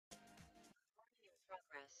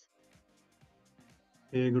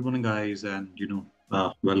Hey, good morning, guys, and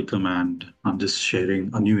welcome. And I'm just sharing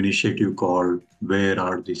a new initiative called "Where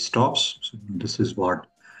Are the Stops?" So this is what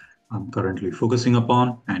I'm currently focusing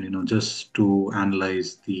upon, and just to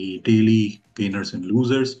analyze the daily gainers and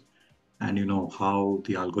losers, and how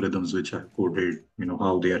the algorithms which I've coded,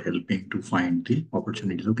 how they are helping to find the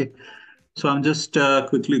opportunities. Okay, so I'm just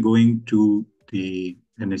quickly going to the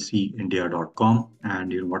nseindia.com,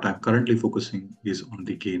 and what I'm currently focusing is on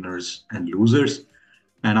the gainers and losers.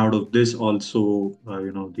 And out of this also,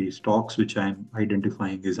 the stocks which I'm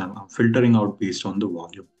identifying is I'm filtering out based on the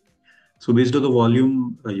volume. So based on the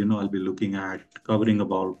volume, I'll be looking at covering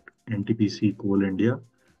about NTPC Coal India,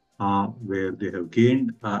 where they have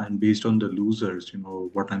gained, and based on the losers,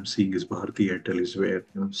 what I'm seeing is Bharti Airtel is where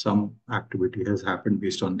some activity has happened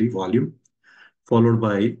based on the volume, followed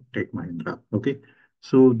by Tech Mahindra. Okay,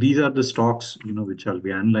 so these are the stocks which I'll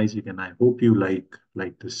be analyzing, and I hope you like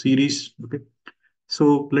the series. Okay,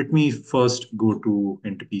 so let me first go to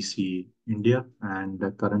NTPC India, and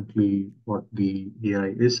currently what the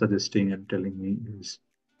AI is suggesting and telling me is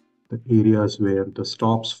the areas where the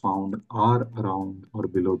stops found are around or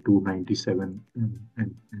below 297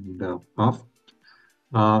 and half,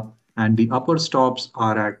 uh, and the upper stops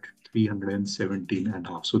are at 317 and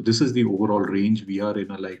half. So this is the overall range. We are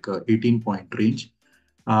in a like a 18-point range.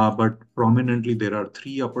 But prominently, there are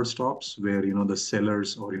three upper stops where the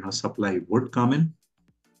sellers or supply would come in,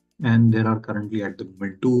 and there are currently at the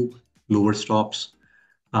moment two lower stops,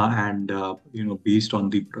 and based on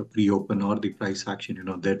the pre-open or the price action,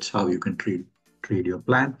 that's how you can trade your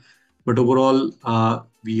plan. But overall,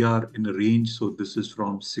 we are in a range. So this is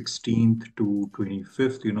from 16th to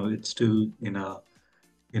 25th. It's still in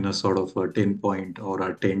a sort of a 10-point or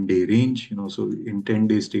a 10-day range. So in 10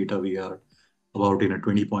 days data, we are about in a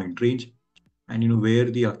 20-point range. And where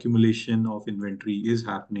the accumulation of inventory is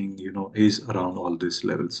happening, is around all these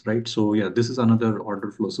levels, right? So yeah, this is another order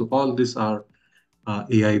flow. So all these are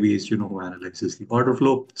AI based, who analyzes the order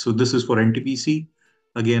flow. So this is for NTPC.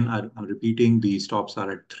 Again, I'm repeating, the stops are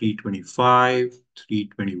at 325,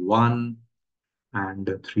 321,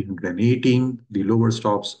 and 318. The lower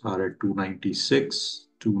stops are at 296,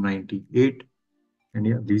 298. And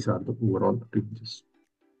yeah, these are the overall ranges.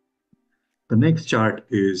 The next chart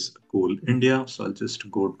is Coal India. So I'll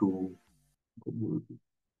just go to Coal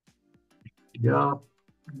India.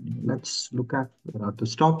 Let's look at where are the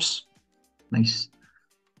stops. Nice.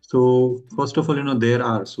 So first of all, there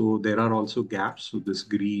are also gaps. So this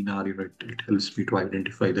green are, it helps me to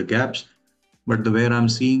identify the gaps. But the where I'm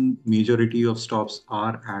seeing majority of stops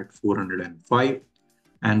are at 405,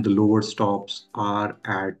 and the lower stops are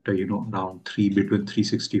at around three between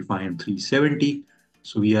 365 and 370.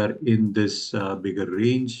 So we are in this bigger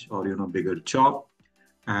range or bigger chop,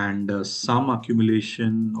 and some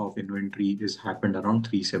accumulation of inventory is happened around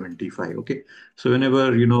 375. Okay, so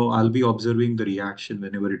whenever I'll be observing the reaction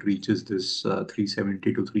whenever it reaches this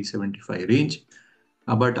 370 to 375 range.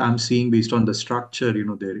 But I'm seeing based on the structure,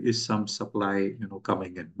 there is some supply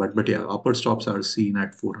coming in, but yeah, upper stops are seen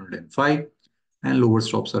at 405 and lower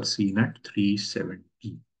stops are seen at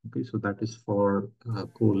 370. Okay, so that is for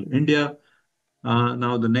Coal India.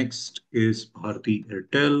 Now the next is Bharti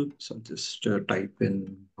Airtel. So I'll just type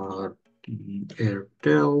in Bharti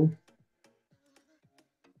Airtel.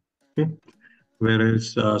 Okay.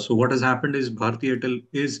 Whereas, so what has happened is Bharti Airtel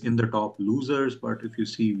is in the top losers, but if you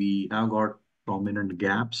see, we have got prominent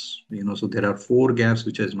gaps. So there are four gaps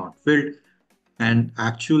which has not filled, and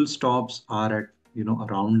actual stops are at a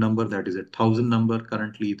round number, that is a thousand number.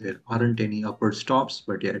 Currently, there aren't any upper stops,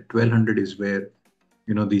 but yeah, at 1200 is where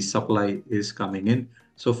the supply is coming in.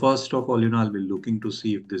 So first of all, I'll be looking to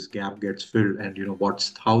see if this gap gets filled, and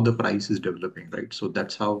what's how the price is developing, right? So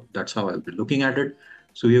that's how I'll be looking at it.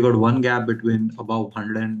 So we have got one gap between above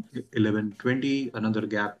 111.20, another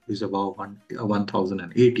gap is above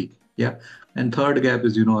 1080. Yeah, and third gap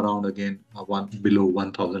is around again one below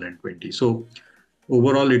 1020. So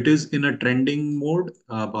overall, it is in a trending mode,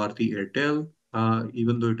 Bharti Airtel,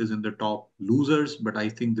 even though it is in the top losers. But I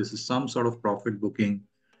think this is some sort of profit booking,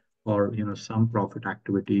 or some profit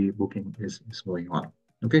activity booking is going on.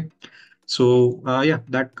 Okay, so yeah,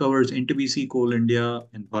 that covers NTPC, Coal India,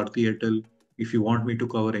 and Bharti Airtel. If you want me to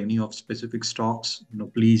cover any of specific stocks,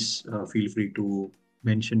 please feel free to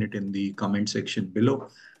mention it in the comment section below.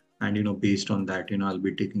 And based on that, I'll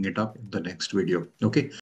be taking it up in the next video. Okay.